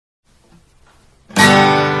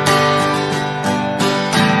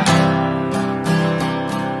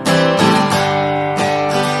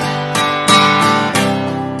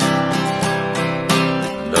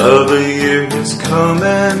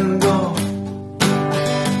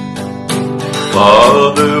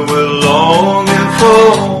Father, we're longing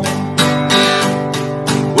for.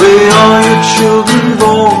 We are your children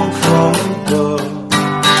born from above.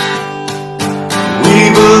 We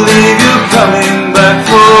believe you're coming back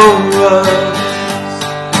for us.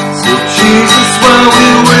 So Jesus, while we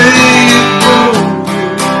wait for you,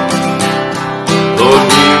 Lord,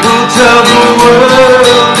 we will tell the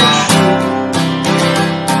world the truth,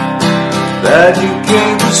 that you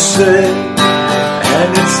came to save.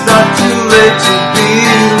 And it's not too late to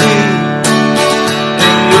believe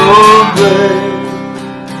in your grace.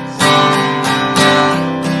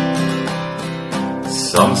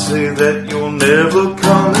 Some say that you're never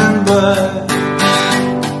coming back.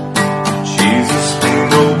 Jesus, we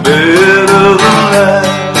know better than that.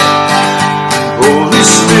 Holy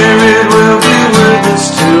Spirit will be with us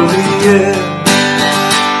till the end,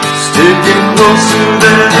 sticking closer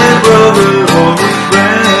than a brother or a friend.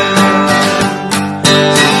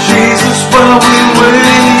 While we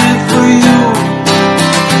wait for you,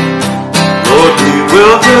 Lord, we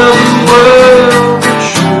will tell the world the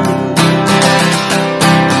truth,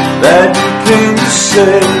 that you came to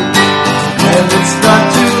save, and it's not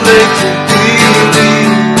too late to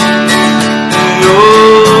believe in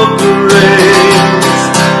your grace.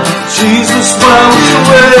 Jesus, while we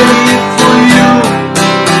wait for you,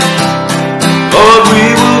 Lord, we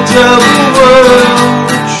will tell the world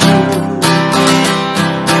the truth,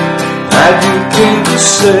 that you came to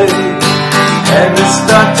save, and it's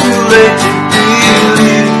not too late to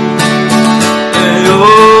believe in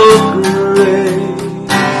your grace.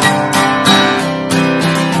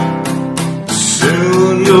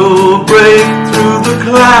 Soon you'll break through the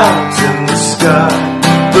clouds in the sky,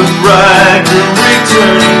 the bridegroom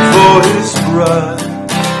returning for his bride.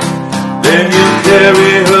 Then you'll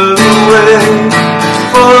carry her away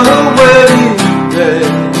for her wedding day,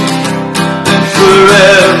 and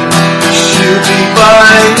forever she'll be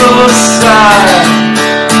by your side.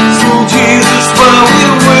 So Jesus, while we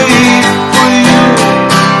wait for you,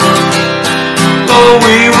 Lord,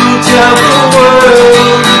 we will tell the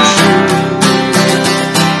world the truth.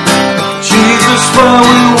 Jesus, while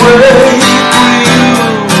we wait for you,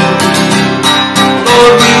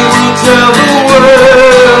 Lord, we will tell the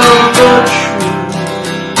world the truth.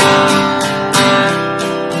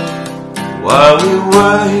 While we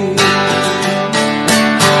wait,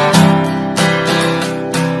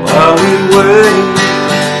 while we wait,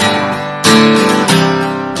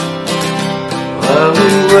 while we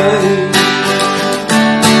wait.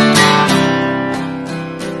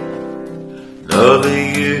 Another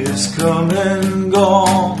year's come and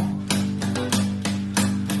gone.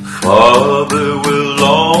 Father, we're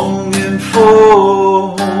longing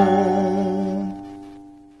for home.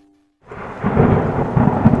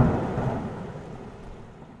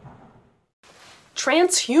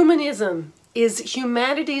 Transhumanism is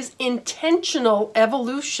humanity's intentional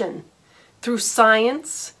evolution through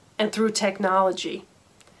science and through technology.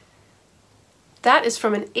 That is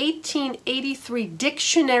from an 1883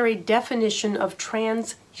 dictionary definition of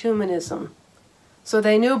transhumanism. So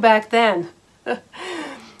they knew back then.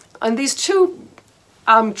 On these two,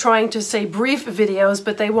 I'm trying to say brief videos,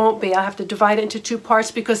 but they won't be. I have to divide it into two parts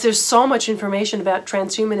because there's so much information about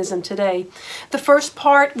transhumanism today. The first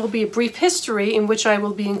part will be a brief history in which I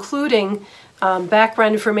will be including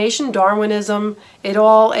background information, Darwinism. It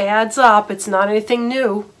all adds up. It's not anything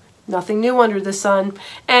new. Nothing new under the sun.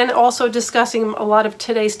 And also discussing a lot of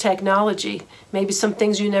today's technology. Maybe some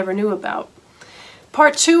things you never knew about.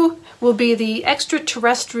 Part two will be the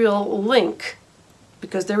extraterrestrial link,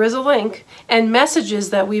 because there is a link, and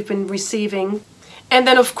messages that we've been receiving. And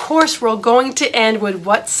then, of course, we're going to end with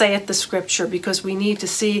what saith the scripture, because we need to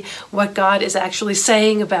see what God is actually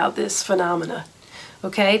saying about this phenomena.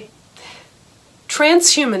 Okay?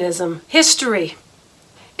 Transhumanism, history.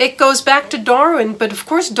 It goes back to Darwin, but of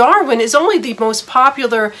course Darwin is only the most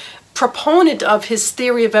popular proponent of his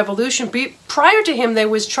theory of evolution. Prior to him, there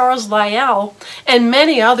was Charles Lyell and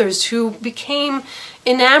many others who became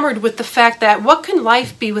enamored with the fact that what can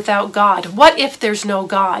life be without God? What if there's no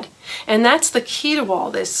God? And that's the key to all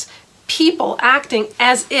this. People acting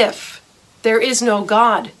as if there is no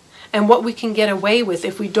God, and what we can get away with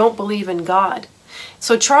if we don't believe in God.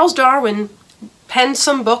 So Charles Darwin penned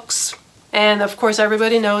some books, and of course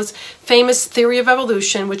everybody knows famous theory of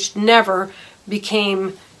evolution, which never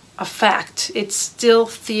became a fact. It's still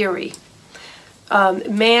theory.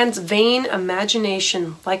 Man's vain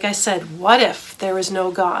imagination. Like I said, what if there is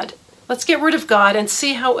no God? Let's get rid of God and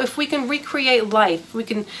see how, if we can recreate life, we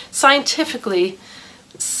can scientifically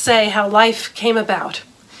say how life came about.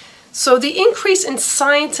 So the increase in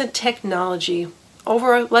science and technology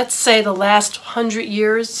over, let's say, the last 100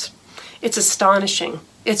 years, It's astonishing.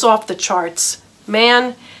 It's off the charts.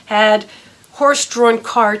 Man had horse-drawn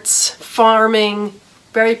carts, farming,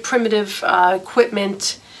 very primitive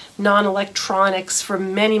equipment, non-electronics for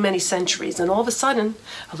many, many centuries. And all of a sudden,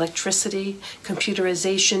 electricity,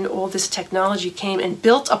 computerization, all this technology came and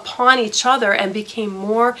built upon each other and became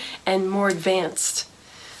more and more advanced.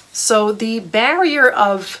 So the barrier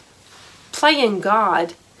of playing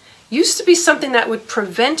God used to be something that would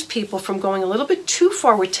prevent people from going a little bit too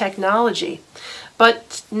far with technology.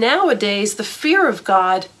 But nowadays, the fear of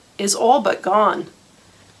God is all but gone.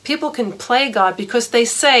 People can play God because they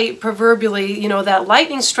say, proverbially, you know, that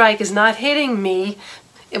lightning strike is not hitting me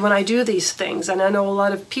when I do these things. And I know a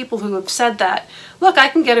lot of people who have said that. Look, I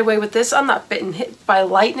can get away with this. I'm not hit by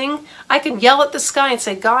lightning. I can yell at the sky and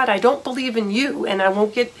say, God, I don't believe in you, and I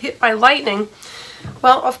won't get hit by lightning.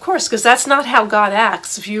 Well, of course, because that's not how God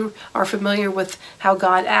acts. If you are familiar with how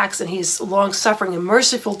God acts, and he's long-suffering and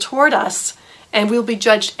merciful toward us, and we'll be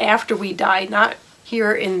judged after we die, not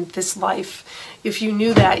here in this life. If you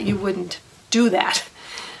knew that, you wouldn't do that.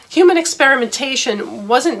 Human experimentation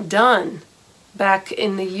wasn't done back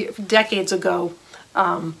in the decades ago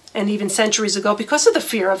and even centuries ago because of the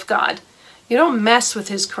fear of God. You don't mess with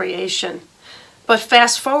his creation. But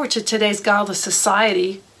fast forward to today's godless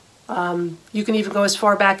society, you can even go as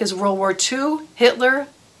far back as World War II, Hitler,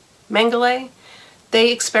 Mengele.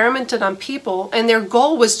 They experimented on people, and their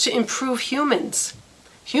goal was to improve humans.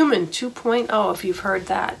 Human 2.0, if you've heard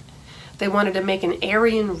that. They wanted to make an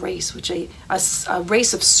Aryan race, which a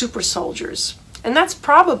race of super soldiers. And that's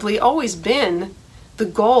probably always been the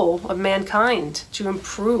goal of mankind, to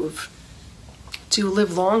improve, to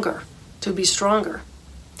live longer, to be stronger.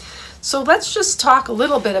 So let's just talk a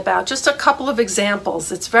little bit about just a couple of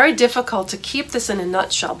examples. It's very difficult to keep this in a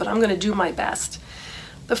nutshell, but I'm going to do my best.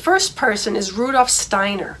 The first person is Rudolf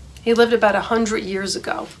Steiner. He lived about 100 years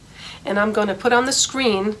ago. And I'm going to put on the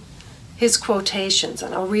screen his quotations,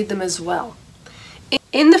 and I'll read them as well.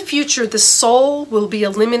 In the future, the soul will be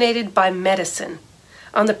eliminated by medicine.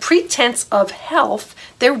 On the pretense of health,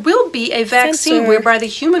 there will be a vaccine whereby the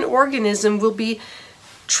human organism will be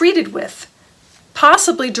treated with,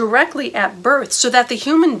 possibly directly at birth, so that the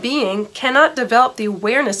human being cannot develop the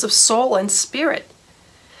awareness of soul and spirit.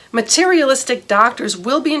 Materialistic doctors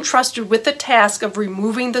will be entrusted with the task of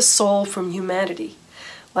removing the soul from humanity.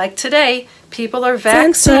 Like today, people are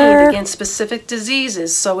vaccinated against specific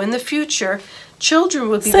diseases, so in the future, children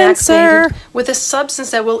will be vaccinated with a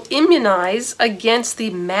substance that will immunize against the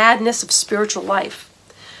madness of spiritual life.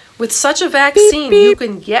 With such a vaccine, you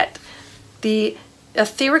can get the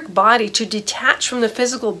etheric body to detach from the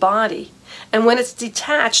physical body. And when it's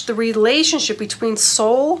detached, the relationship between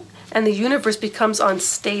soul and the universe becomes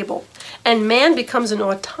unstable, and man becomes an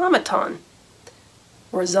automaton,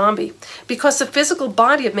 or a zombie, because the physical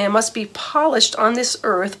body of man must be polished on this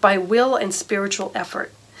earth by will and spiritual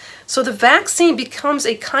effort. So the vaccine becomes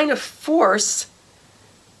a kind of force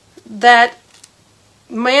that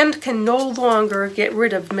man can no longer get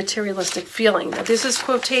rid of materialistic feeling. Now, this is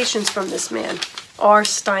quotations from this man, R.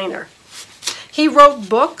 Steiner. He wrote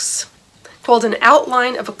books called An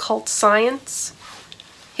Outline of Occult Science.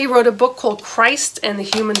 He wrote a book called Christ and the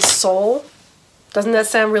Human Soul. Doesn't that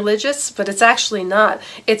sound religious? But it's actually not.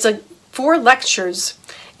 It's 4 lectures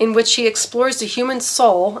in which he explores the human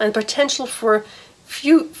soul and potential for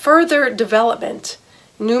further development,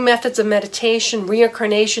 new methods of meditation,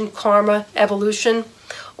 reincarnation, karma, evolution,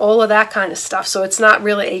 all of that kind of stuff. So it's not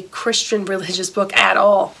really a Christian religious book at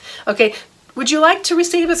all. Okay, would you like to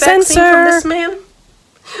receive a vaccine from this man?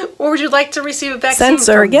 Or would you like to receive a vaccine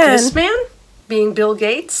from this man, being Bill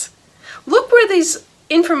Gates? Look where these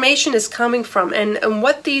information is coming from, and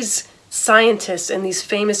what these scientists and these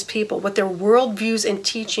famous people, what their worldviews and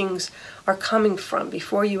teachings are coming from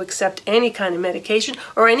before you accept any kind of medication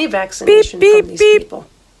or any vaccination from these people.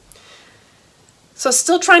 So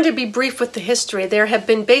still trying to be brief with the history, there have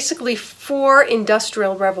been basically 4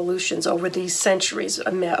 industrial revolutions over these centuries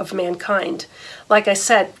of mankind. Like I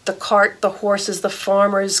said, the cart, the horses, the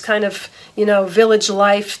farmers, kind of, you know, village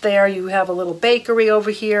life there. You have a little bakery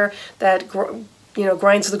over here that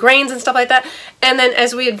grinds the grains and stuff like that. And then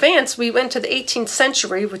as we advance, we went to the 18th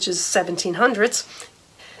century, which is 1700s,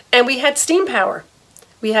 and we had steam power.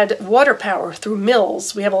 We had water power through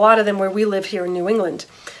mills. We have a lot of them where we live here in New England.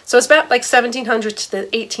 So it's about like 1700 to the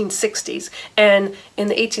 1860s. And in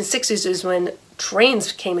the 1860s is when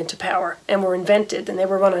trains came into power and were invented, and they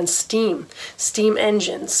were run on steam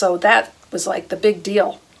engines. So that was like the big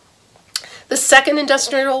deal. The second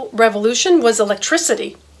industrial revolution was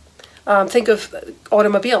electricity. Think of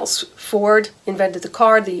automobiles. Ford invented the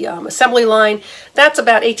car, the assembly line. That's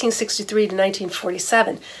about 1863 to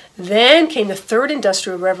 1947. Then came the third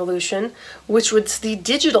industrial revolution, which was the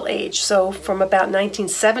digital age. So from about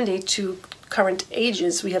 1970 to current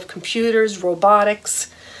ages, we have computers,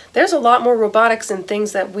 robotics. There's a lot more robotics and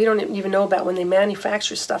things that we don't even know about when they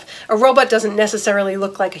manufacture stuff. A robot doesn't necessarily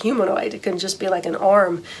look like a humanoid. It can just be like an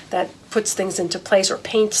arm that puts things into place or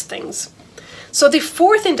paints things. So the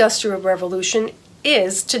fourth industrial revolution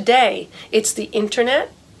is today. It's the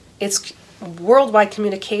internet, it's worldwide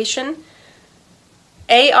communication,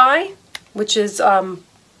 AI, which is,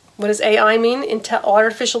 what does AI mean?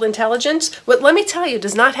 Artificial intelligence. But let me tell you, it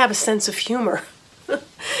does not have a sense of humor.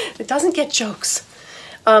 It doesn't get jokes.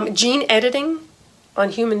 Gene editing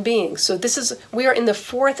on human beings. So we are in the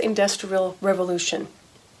fourth industrial revolution.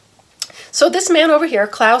 So this man over here,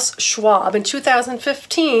 Klaus Schwab, in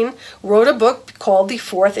 2015 wrote a book called The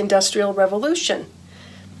Fourth Industrial Revolution.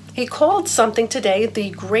 He called something today the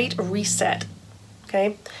Great Reset.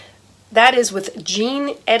 Okay, that is with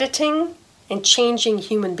gene editing and changing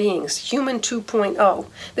human beings, Human 2.0.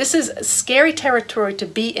 This is scary territory to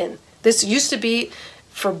be in. This used to be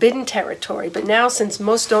forbidden territory, but now since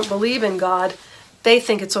most don't believe in God, they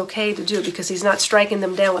think it's okay to do because he's not striking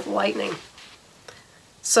them down with lightning.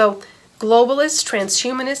 So globalists,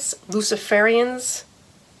 transhumanists, Luciferians,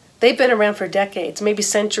 they've been around for decades, maybe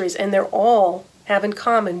centuries, and they're all have in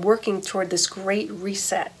common working toward this great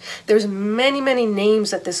reset. There's many, many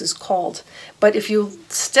names that this is called, but if you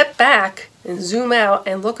step back and zoom out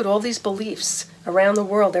and look at all these beliefs around the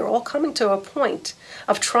world, they're all coming to a point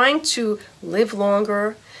of trying to live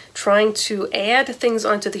longer, trying to add things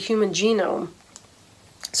onto the human genome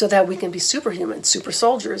so that we can be superhuman, super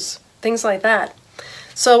soldiers, things like that.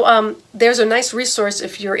 So there's a nice resource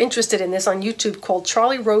if you're interested in this on YouTube called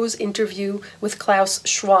Charlie Rose Interview with Klaus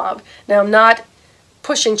Schwab. Now, I'm not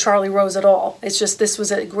pushing Charlie Rose at all. It's just this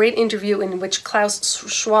was a great interview in which Klaus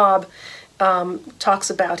Schwab talks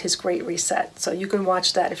about his great reset. So you can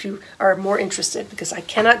watch that if you are more interested, because I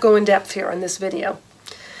cannot go in depth here on this video.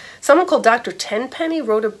 Someone called Dr. Tenpenny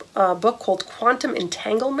wrote a book called Quantum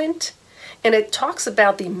Entanglement, and it talks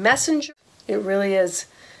about the messenger. It really is.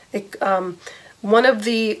 One of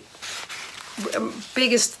the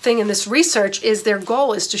biggest thing in this research is their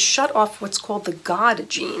goal is to shut off what's called the God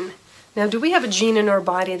gene. Now, do we have a gene in our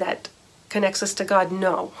body that connects us to God?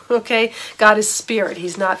 No. Okay? God is spirit.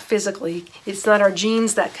 He's not physically. It's not our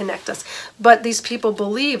genes that connect us. But these people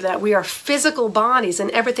believe that we are physical bodies, and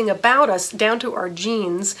everything about us, down to our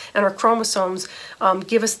genes and our chromosomes,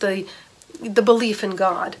 give us the belief in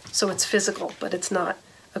God. So it's physical, but it's not.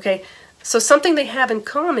 Okay? So something they have in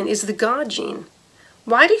common is the God gene.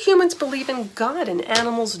 Why do humans believe in God and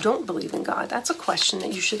animals don't believe in God? That's a question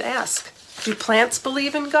that you should ask. Do plants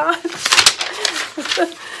believe in God?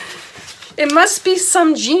 It must be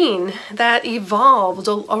some gene that evolved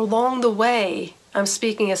along the way. I'm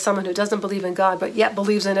speaking as someone who doesn't believe in God, but yet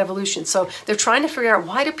believes in evolution. So they're trying to figure out,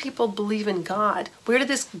 why do people believe in God? Where did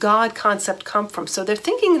this God concept come from? So they're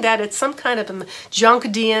thinking that it's some kind of junk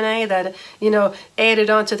DNA that, added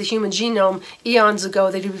onto the human genome eons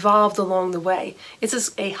ago that evolved along the way. It's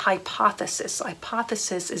just a hypothesis. A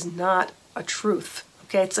hypothesis is not a truth.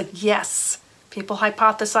 Okay, it's like, yes, people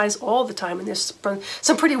hypothesize all the time, and there's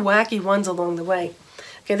some pretty wacky ones along the way.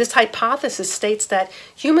 Okay, this hypothesis states that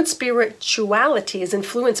human spirituality is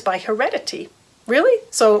influenced by heredity. Really?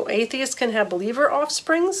 So atheists can have believer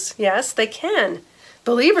offsprings? Yes, they can.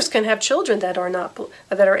 Believers can have children that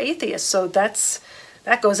are atheists. So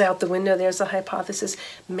that goes out the window. There's the hypothesis.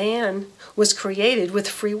 Man was created with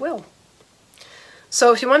free will.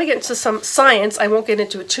 So if you want to get into some science, I won't get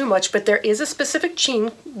into it too much, but there is a specific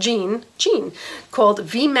gene called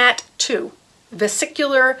VMAT2.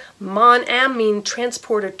 Vesicular monoamine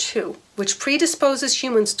transporter 2, which predisposes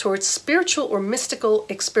humans towards spiritual or mystical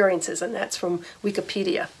experiences, and that's from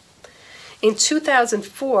Wikipedia. In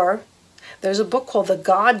 2004, there's a book called The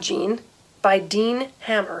God Gene by Dean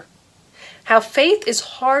Hammer. How faith is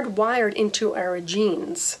hardwired into our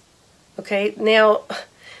genes. Okay, now,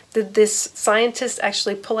 did this scientist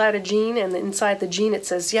actually pull out a gene, and inside the gene it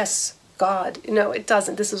says, yes, God? No, it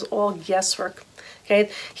doesn't. This is all guesswork.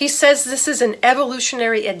 Okay? He says this is an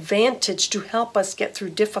evolutionary advantage to help us get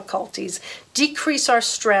through difficulties, decrease our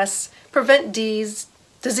stress, prevent disease,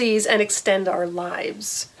 and extend our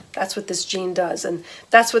lives. That's what this gene does. And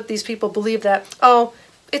that's what these people believe, that, oh,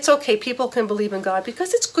 it's okay, people can believe in God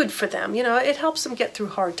because it's good for them. It helps them get through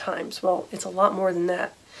hard times. Well, it's a lot more than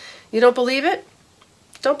that. You don't believe it?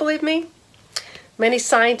 Don't believe me? Many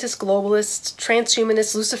scientists, globalists,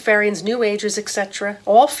 transhumanists, Luciferians, New Agers, etc.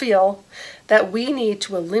 all feel that we need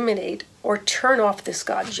to eliminate or turn off this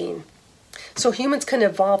God gene so humans can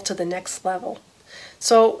evolve to the next level.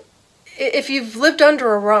 So if you've lived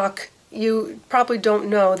under a rock, you probably don't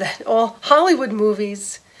know that all Hollywood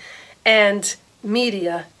movies and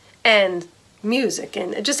media and music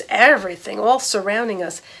and just everything all surrounding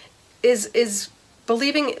us is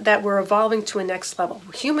believing that we're evolving to a next level.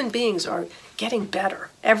 Human beings are getting better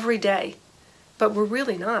every day, but we're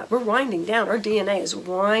really not. We're winding down. Our DNA is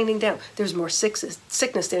winding down. There's more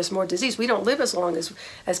sickness, there's more disease. We don't live as long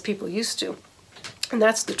as people used to. And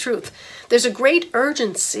that's the truth. There's a great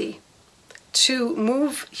urgency to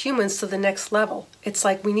move humans to the next level. It's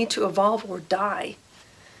like we need to evolve or die.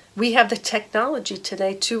 We have the technology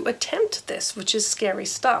today to attempt this, which is scary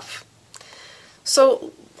stuff.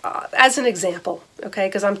 So, as an example, okay,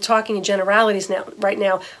 because I'm talking in generalities right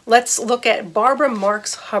now, let's look at Barbara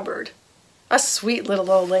Marx Hubbard, a sweet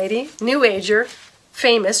little old lady, New Ager,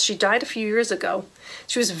 famous. She died a few years ago.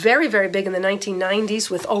 She was very, very big in the 1990s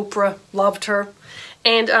with Oprah, loved her.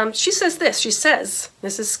 And she says this, she says,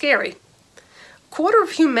 this is scary, a quarter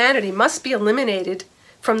of humanity must be eliminated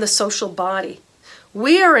from the social body.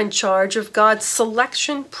 We are in charge of God's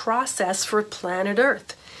selection process for planet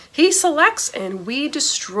Earth. He selects and we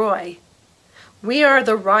destroy. We are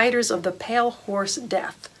the riders of the pale horse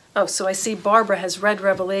death. Oh, so I see Barbara has read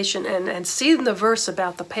Revelation and seen the verse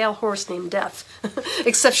about the pale horse named Death.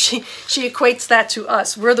 Except she equates that to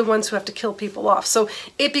us. We're the ones who have to kill people off. So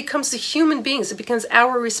it becomes the human beings, it becomes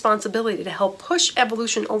our responsibility to help push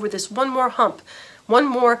evolution over this one more hump, one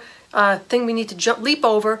more thing we need to leap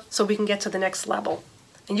over so we can get to the next level.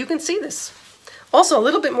 And you can see this. Also, a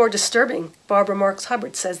little bit more disturbing, Barbara Marx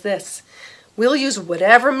Hubbard says this, we'll use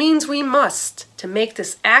whatever means we must to make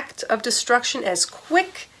this act of destruction as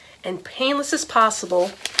quick and painless as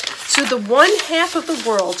possible to the one half of the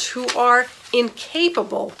world who are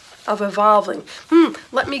incapable of evolving.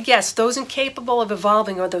 Let me guess, those incapable of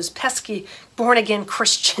evolving are those pesky born-again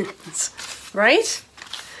Christians, right?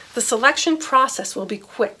 The selection process will be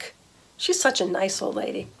quick. She's such a nice old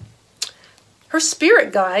lady. Her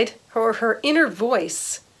spirit guide, or her inner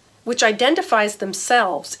voice, which identifies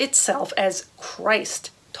itself as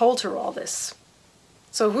Christ, told her all this.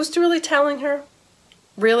 So who's really telling her?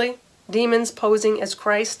 Really? Demons posing as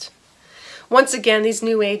Christ? Once again, these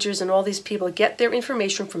New Agers and all these people get their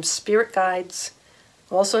information from spirit guides,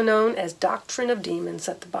 also known as doctrine of demons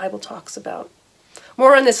that the Bible talks about.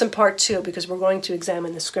 More on this in part 2 because we're going to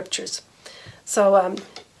examine the scriptures. So,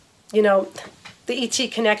 you know, the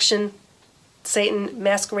ET connection, Satan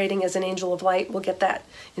masquerading as an angel of light, we'll get that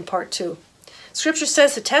in part 2. Scripture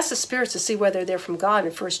says to test the spirits to see whether they're from God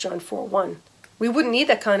in 1 John 4:1. We wouldn't need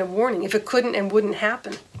that kind of warning if it couldn't and wouldn't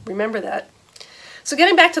happen. Remember that. So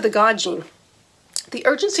getting back to the God gene, the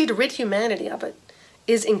urgency to rid humanity of it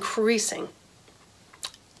is increasing.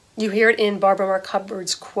 You hear it in Barbara Marx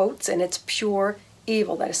Hubbard's quotes, and it's pure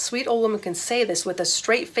evil. That a sweet old woman can say this with a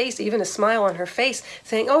straight face, even a smile on her face,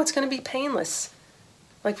 saying, oh, it's going to be painless.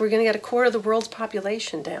 Like we're going to get a quarter of the world's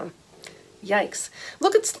population down. Yikes.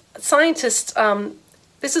 Look at scientists.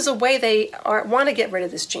 This is a way they want to get rid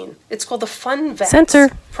of this gene. It's called the Fun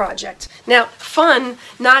Vax Project. Now, fun,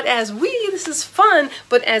 not as this is fun,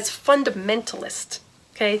 but as fundamentalist.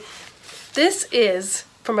 Okay? This is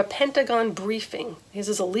from a Pentagon briefing. This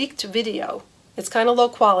is a leaked video. It's kind of low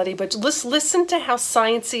quality, but listen to how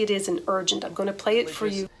sciencey it is and urgent. I'm going to play it for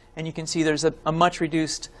you. And you can see there's a much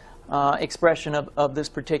reduced expression of this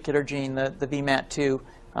particular gene, the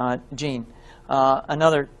VMAT2 gene.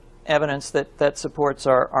 Another evidence that supports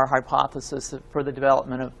our hypothesis for the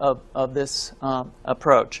development of this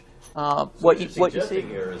approach. What you're suggesting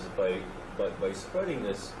here is by spreading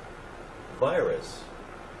this virus,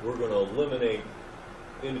 we're going to eliminate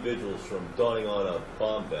individuals from donning on a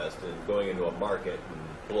bomb vest and going into a market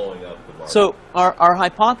and blowing up the market. So our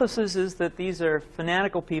hypothesis is that these are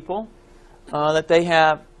fanatical people, that they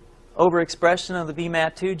have overexpression of the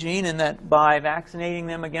VMAT2 gene, and that by vaccinating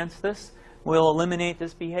them against this, we'll eliminate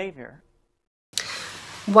this behavior.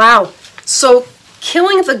 Wow. So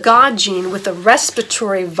killing the God gene with a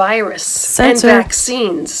respiratory virus and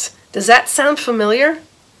vaccines. Does that sound familiar?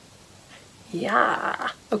 Yeah.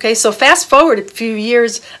 Okay, so fast forward a few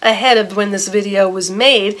years ahead of when this video was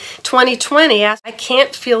made, 2020, I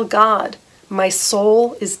can't feel God. My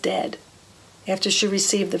soul is dead. After she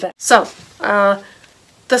received the vaccine. So,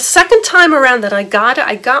 the second time around that I got it,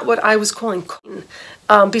 I got what I was calling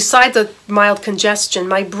beside the mild congestion,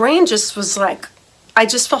 my brain just was like, I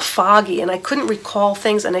just felt foggy and I couldn't recall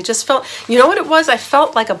things, and I just felt, you know what it was? I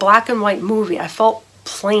felt like a black and white movie. I felt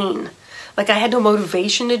plain. Like I had no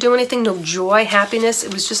motivation to do anything, no joy, happiness.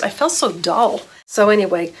 It was just, I felt so dull. So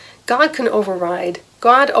anyway, God overrode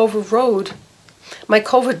my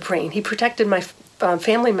COVID brain. He protected my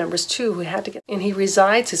family members too, who had to get, and he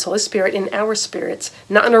resides, his Holy Spirit, in our spirits,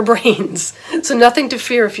 not in our brains. So nothing to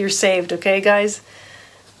fear if you're saved, okay, guys?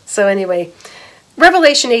 So anyway,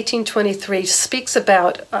 Revelation 18:23 speaks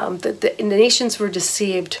about the nations were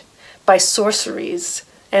deceived by sorceries.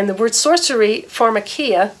 And the word sorcery,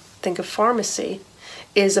 pharmakia, think of pharmacy,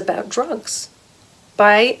 is about drugs.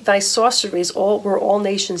 By thy sorceries were all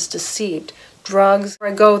nations deceived. Drugs.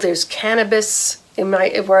 Where I go, there's cannabis.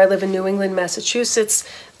 Where I live in New England, Massachusetts,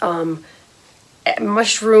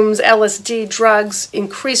 mushrooms, LSD, drugs,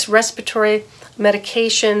 increased respiratory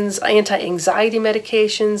medications, anti-anxiety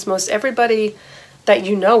medications. Most everybody that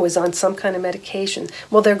you know is on some kind of medication.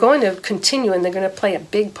 Well, they're going to continue and they're going to play a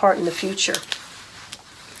big part in the future.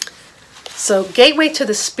 So, gateway to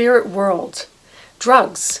the spirit world.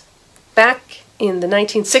 Drugs. Back in the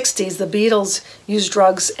 1960s, the Beatles used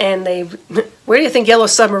drugs, and where do you think Yellow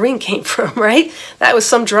Submarine came from, right? That was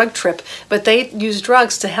some drug trip. But they used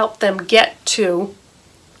drugs to help them get to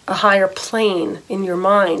a higher plane in your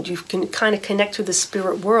mind. You can kind of connect to the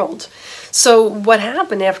spirit world. So what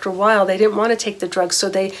happened after a while, they didn't want to take the drugs, so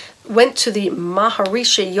they went to the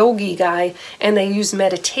Maharishi Yogi guy, and they used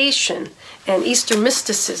meditation and Eastern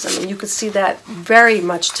mysticism, and you can see that very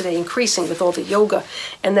much today increasing with all the yoga,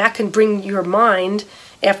 and that can bring your mind,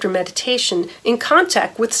 after meditation, in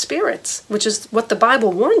contact with spirits, which is what the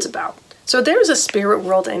Bible warns about. So there's a spirit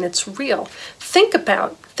world, and it's real. Think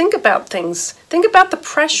about things. Think about the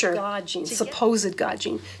pressure. God gene, supposed God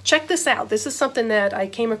gene. Check this out. This is something that I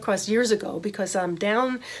came across years ago, because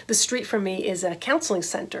down the street from me is a counseling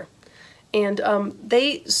center, and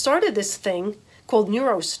they started this thing called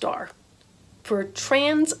NeuroStar for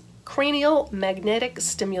transcranial magnetic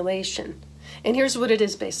stimulation. And here's what it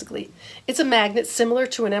is basically. It's a magnet similar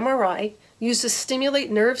to an MRI used to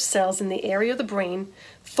stimulate nerve cells in the area of the brain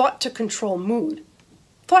thought to control mood.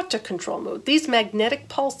 Thought to control mood. These magnetic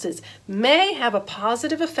pulses may have a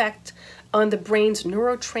positive effect on the brain's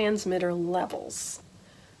neurotransmitter levels.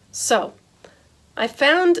 So, I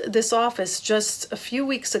found this office just a few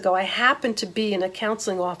weeks ago. I happened to be in a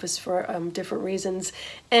counseling office for different reasons,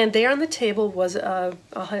 and there on the table was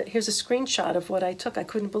here's a screenshot of what I took. I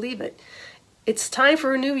couldn't believe it. It's time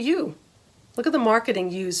for a new you. Look at the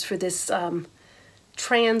marketing used for this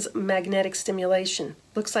transmagnetic stimulation.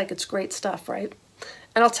 Looks like it's great stuff, right?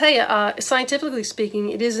 And I'll tell you, scientifically speaking,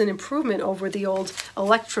 it is an improvement over the old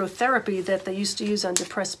electrotherapy that they used to use on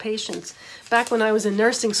depressed patients. Back when I was in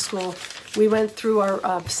nursing school, we went through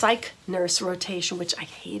our psych nurse rotation, which I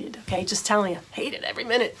hated, okay? Just telling you, hated every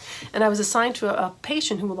minute. And I was assigned to a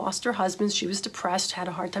patient who lost her husband. She was depressed, had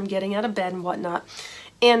a hard time getting out of bed and whatnot.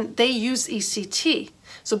 And they used ECT.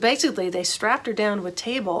 So basically, they strapped her down to a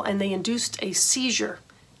table and they induced a seizure.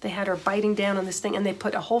 They had her biting down on this thing, and they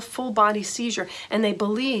put a whole full-body seizure, and they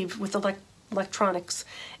believe with electronics,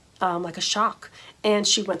 like a shock. And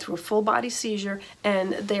she went through a full-body seizure,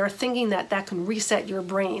 and they are thinking that that can reset your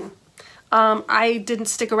brain. I didn't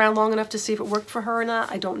stick around long enough to see if it worked for her or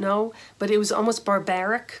not. I don't know, but it was almost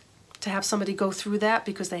barbaric to have somebody go through that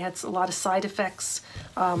because they had a lot of side effects.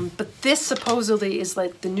 But this supposedly is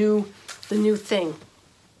like the new thing.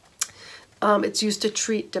 It's used to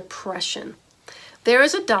treat depression. There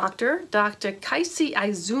is a doctor, Dr. Kaisi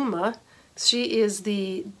Izuma. She is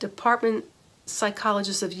the department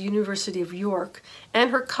psychologist of the University of York,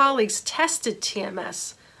 and her colleagues tested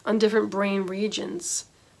TMS on different brain regions,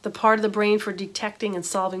 the part of the brain for detecting and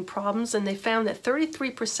solving problems, and they found that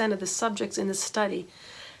 33% of the subjects in the study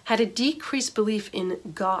had a decreased belief in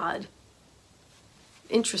God.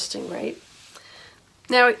 Interesting, right?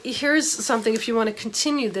 Now, here's something if you want to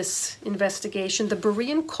continue this investigation. The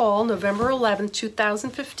Berean Call, November 11,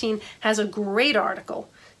 2015, has a great article.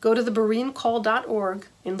 Go to thebereancall.org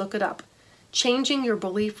and look it up. Changing your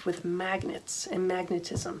belief with magnets and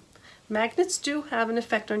magnetism. Magnets do have an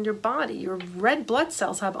effect on your body. Your red blood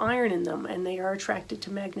cells have iron in them, and they are attracted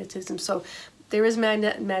to magnetism. So there is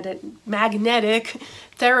magnetic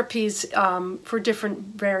therapies for different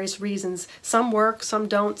various reasons. Some work, some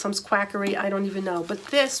don't, some's quackery, I don't even know. But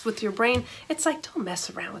this, with your brain, it's like, don't mess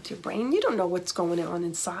around with your brain. You don't know what's going on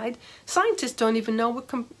inside. Scientists don't even know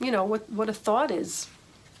what a thought is.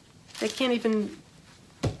 They can't even,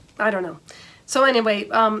 I don't know. So anyway,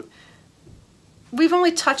 we've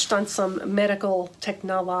only touched on some medical,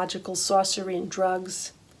 technological sorcery and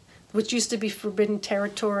drugs, which used to be forbidden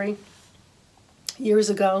territory years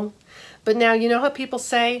ago. But now, you know how people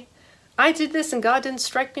say, I did this and God didn't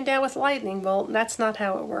strike me down with lightning. Well, that's not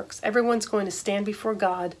how it works. Everyone's going to stand before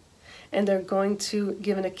God, and they're going to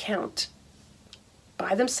give an account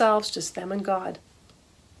by themselves, just them and God.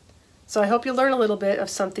 So I hope you learn a little bit of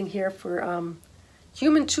something here for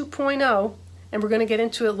Human 2.0, and we're going to get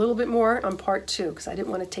into it a little bit more on part 2, because I didn't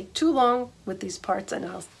want to take too long with these parts, and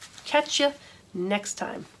I'll catch you next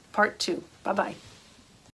time. Part 2. Bye-bye.